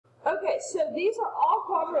Okay, so these are all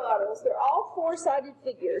quadrilaterals. They're all four-sided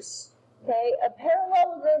figures. Okay, a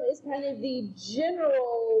parallelogram is kind of the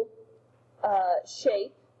general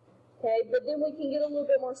shape. Okay, but then we can get a little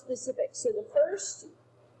bit more specific. So the first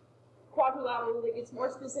quadrilateral that gets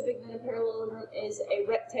more specific than a parallelogram is a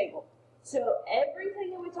rectangle. So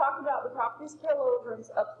everything that we talked about, the properties of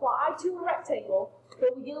parallelograms, apply to a rectangle,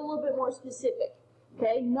 but we get a little bit more specific.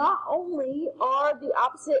 Okay, not only are the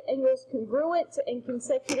opposite angles congruent and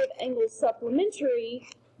consecutive angles supplementary,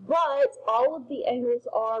 but all of the angles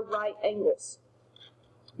are right angles.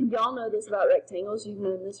 Y'all know this about rectangles, you've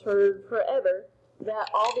known this for forever, that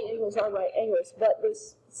all the angles are right angles, but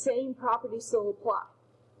this same properties still apply.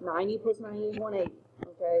 90 plus 90 is 180.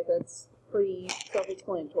 Okay, that's pretty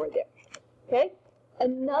self-explanatory there. Okay,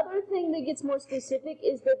 another thing that gets more specific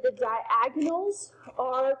is that the diagonals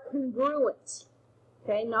are congruent.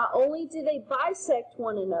 Okay, not only do they bisect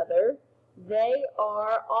one another, they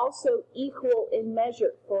are also equal in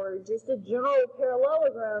measure. For just a general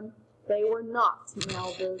parallelogram, they were not. Now,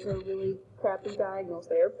 those are really crappy diagonals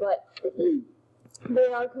there, but they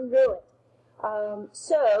are congruent.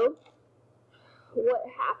 So, what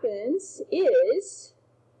happens is,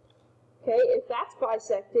 okay, if that's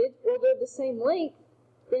bisected, well, they're the same length,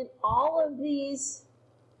 then all of these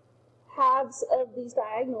halves of these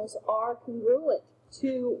diagonals are congruent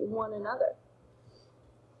to one another.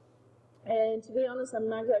 And to be honest, I'm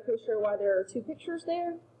not exactly sure why there are two pictures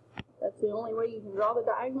there. That's the only way you can draw the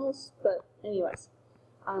diagonals, but anyways.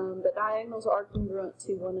 The diagonals are congruent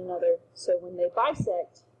to one another, so when they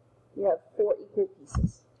bisect, you have four equal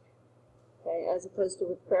pieces. Okay, as opposed to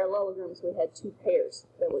with parallelograms, we had two pairs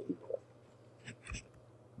that were equal.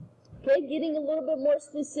 Okay, getting a little bit more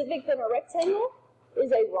specific than a rectangle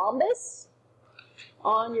is a rhombus.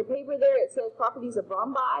 On your paper there, it says properties of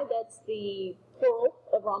rhombi. That's the plural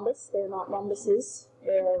of rhombus. They're not rhombuses.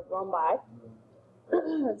 They're rhombi.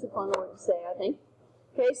 That's a fun word to say, I think.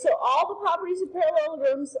 Okay, so all the properties of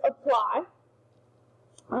parallelograms apply,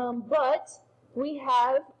 but we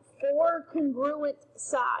have four congruent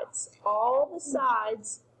sides. All the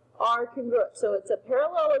sides are congruent. So it's a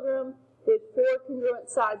parallelogram with four congruent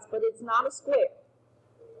sides, but it's not a square.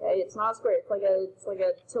 Okay, it's not a square. It's like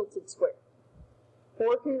a tilted square.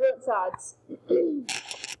 Four congruent sides.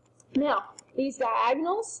 Now, these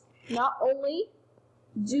diagonals, not only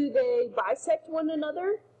do they bisect one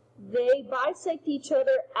another, they bisect each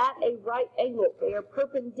other at a right angle. They are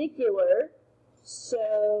perpendicular,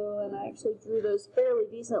 so, and I actually drew those fairly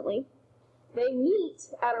decently, they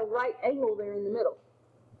meet at a right angle there in the middle.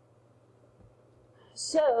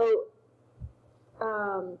 So,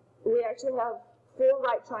 we actually have four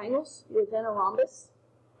right triangles within a rhombus.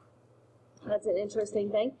 That's an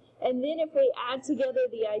interesting thing. And then if we add together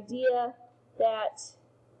the idea that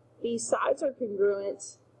these sides are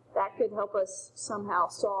congruent, that could help us somehow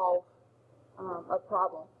solve a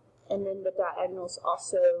problem. And then the diagonals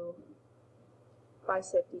also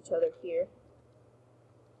bisect each other here.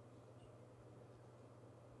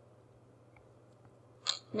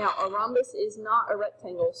 Now, a rhombus is not a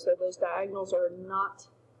rectangle, so those diagonals are not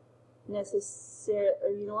necessary, or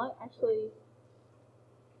you know what, actually,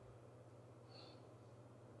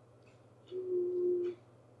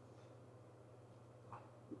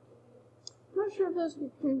 I'm not sure if those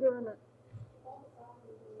would be congruent or,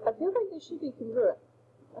 I feel like they should be congruent.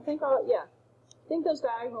 I think those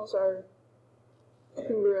diagonals are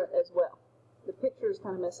congruent as well. The picture is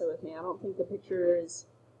kind of messing with me. I don't think the picture is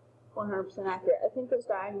 100% accurate. I think those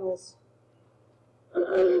diagonals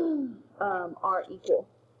are equal.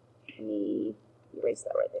 Let me erase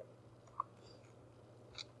that right there.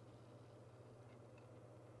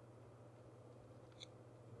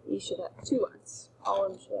 You should have 2 lines. All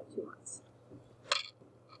of them should have 2 lines.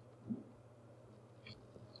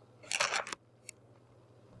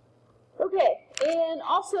 Okay, and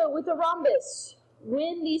also with the rhombus,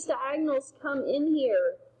 when these diagonals come in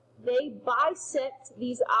here, they bisect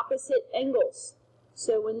these opposite angles.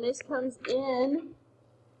 So when this comes in,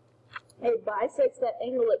 it bisects that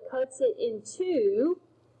angle, it cuts it in two,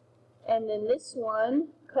 and then this one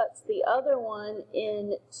cuts the other one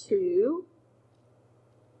in two.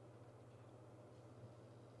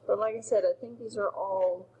 But like I said, I think these are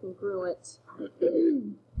all congruent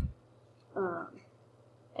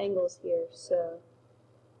angles here, so,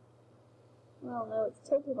 well, no, it's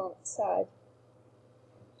tilted on its side.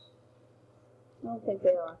 I don't think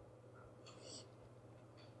they are.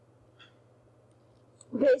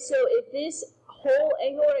 Okay, so if this whole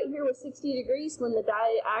angle right here was 60 degrees, when the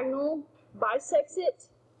diagonal bisects it,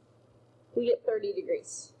 we get 30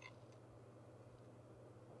 degrees.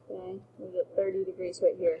 Okay, we get 30 degrees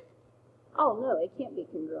right here. Oh, no, it can't be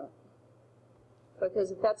congruent. Because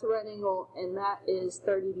if that's a right angle and that is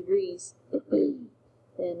 30 degrees, then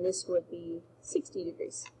this would be 60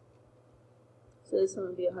 degrees. So this one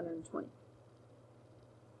would be 120.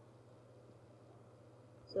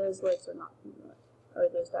 So those legs are not congruent, or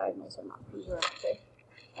those diagonals are not congruent. Okay,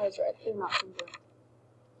 I was right, they're not congruent.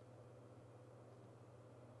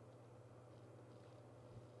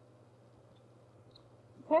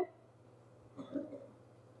 Okay?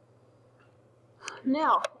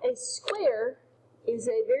 Now, a square is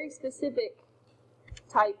a very specific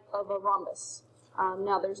type of a rhombus.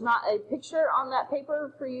 Now, there's not a picture on that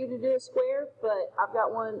paper for you to do a square, but I've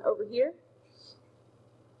got one over here.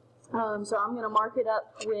 So I'm going to mark it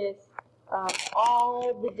up with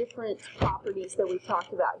all the different properties that we've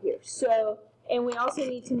talked about here. So, and we also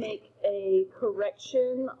need to make a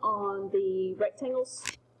correction on the rectangles.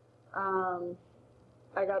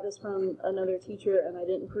 I got this from another teacher and I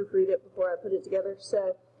didn't proofread it before I put it together.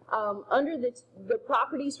 So under the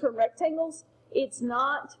properties from rectangles, it's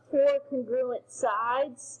not for congruent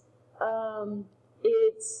sides.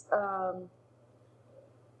 It's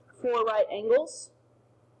for right angles.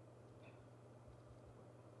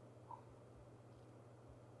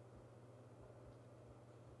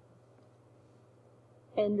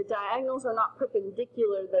 And the diagonals are not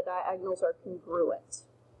perpendicular, the diagonals are congruent.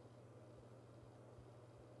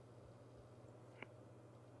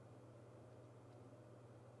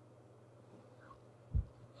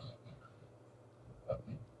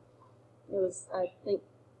 It was, I think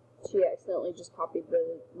she accidentally just copied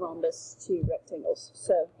the rhombus to rectangles.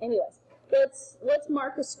 So anyways, let's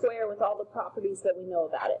mark a square with all the properties that we know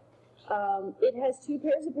about it. It has two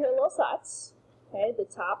pairs of parallel sides. Okay, the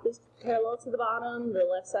top is parallel to the bottom, the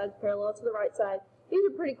left side is parallel to the right side. These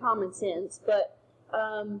are pretty common sense, but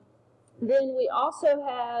then we also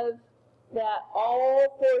have that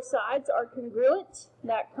all four sides are congruent.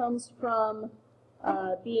 That comes from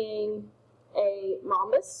being a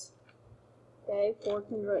rhombus. Okay, four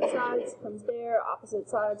congruent sides comes there. Opposite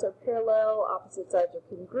sides are parallel. Opposite sides are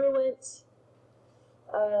congruent.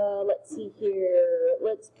 Let's see here.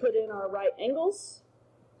 Let's put in our right angles.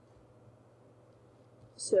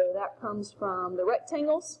 So that comes from the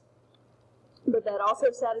rectangles. But that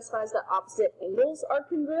also satisfies that opposite angles are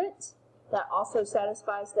congruent. That also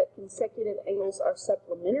satisfies that consecutive angles are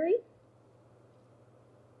supplementary.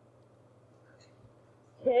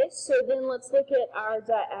 Okay, so then let's look at our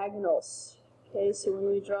diagonals. Okay, so when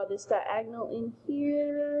we draw this diagonal in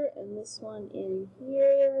here, and this one in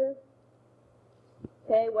here,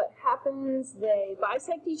 okay, what happens, they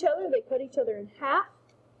bisect each other, they cut each other in half,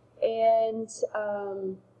 and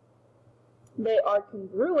they are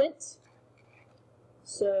congruent.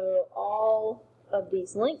 So all of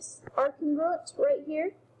these lengths are congruent right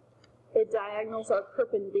here. The diagonals are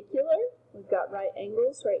perpendicular. We've got right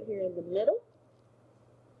angles right here in the middle.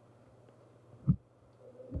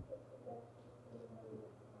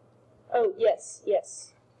 Oh, yes,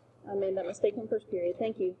 yes. I made that mistake in first period.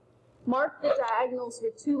 Thank you. Mark the diagonals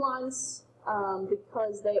with two lines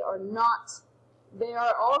because they are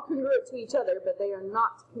all congruent to each other, but they are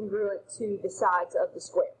not congruent to the sides of the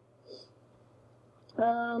square.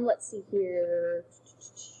 Let's see here.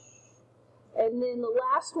 And then the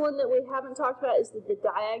last one that we haven't talked about is that the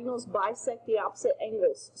diagonals bisect the opposite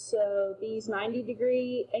angles. So these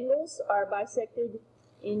 90-degree angles are bisected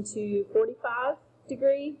into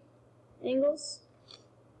 45-degree angles.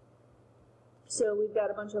 So we've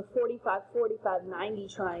got a bunch of 45, 45, 90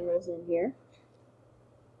 triangles in here.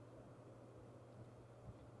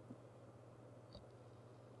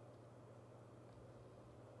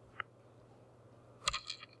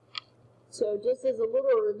 So just as a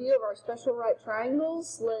little review of our special right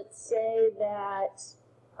triangles, let's say that,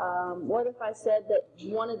 what if I said that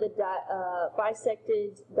one of the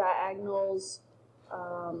bisected diagonals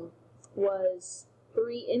was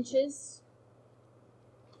 3 inches?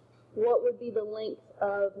 What would be the length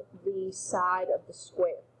of the side of the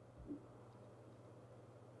square?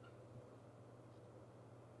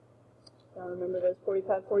 Y'all remember those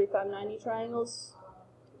 45, 45, 90 triangles?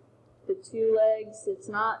 The two legs, it's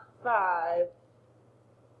not 5.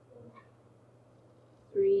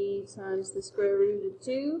 3 times the square root of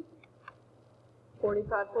 2.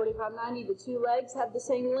 45, 45, 90. The two legs have the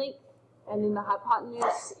same length, and then the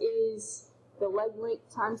hypotenuse is the leg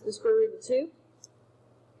length times the square root of 2.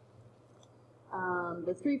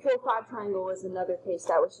 The 3, 4, 5 triangle was another case.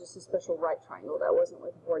 That was just a special right triangle. That wasn't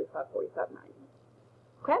with 45, 45, 90.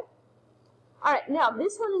 Okay? All right, now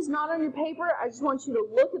this one is not on your paper. I just want you to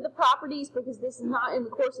look at the properties because this is not in the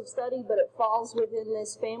course of study, but it falls within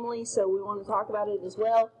this family, so we want to talk about it as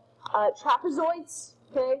well. Trapezoids,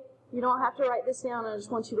 okay? You don't have to write this down. I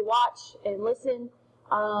just want you to watch and listen.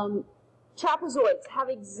 Trapezoids have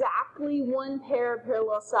exactly one pair of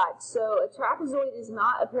parallel sides. So a trapezoid is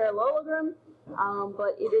not a parallelogram,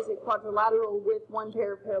 but it is a quadrilateral with one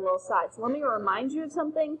pair of parallel sides. Let me remind you of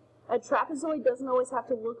something. A trapezoid doesn't always have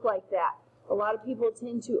to look like that. A lot of people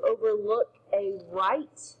tend to overlook a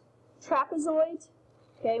right trapezoid,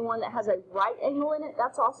 okay, one that has a right angle in it.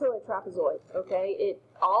 That's also a trapezoid, okay?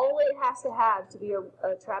 All it has to have to be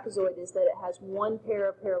a trapezoid is that it has one pair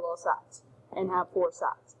of parallel sides and have four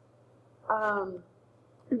sides.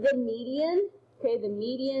 The median, okay, the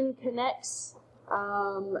median connects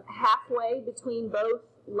halfway between both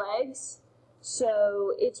legs.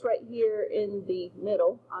 So it's right here in the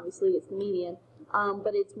middle. Obviously, it's the median.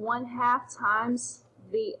 But it's 1/2 times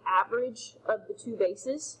the average of the two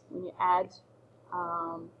bases. When you add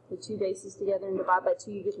the two bases together and divide by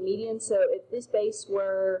 2, you get the median. So if this base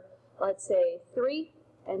were, let's say, 3,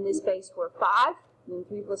 and this base were 5, then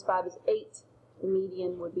 3 plus 5 is 8. The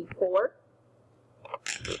median would be 4.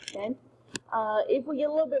 Okay. If we get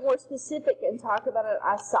a little bit more specific and talk about an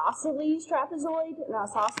isosceles trapezoid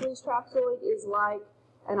is like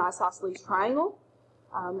an isosceles triangle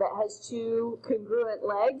that has two congruent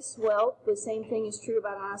legs. Well, the same thing is true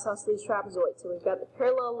about an isosceles trapezoid. So we've got the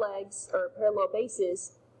parallel legs, or parallel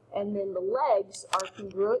bases, and then the legs are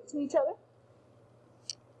congruent to each other.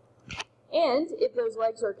 And if those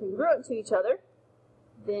legs are congruent to each other,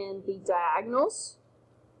 then the diagonals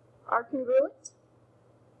are congruent.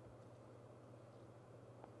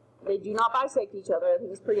 They do not bisect each other. I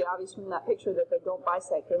think it's pretty obvious from that picture that they don't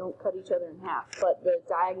bisect. They don't cut each other in half. But the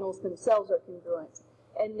diagonals themselves are congruent.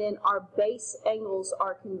 And then our base angles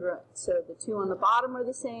are congruent. So the two on the bottom are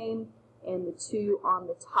the same, and the two on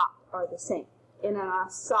the top are the same in an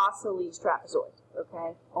isosceles trapezoid.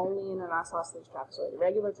 Okay? Only in an isosceles trapezoid. A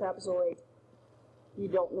regular trapezoid, you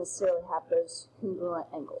don't necessarily have those congruent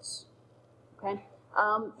angles. Okay?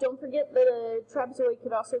 Don't forget that a trapezoid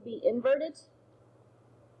could also be inverted.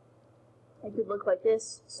 It could look like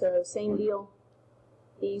this, so same deal.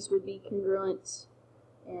 These would be congruent,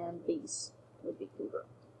 and these would be congruent.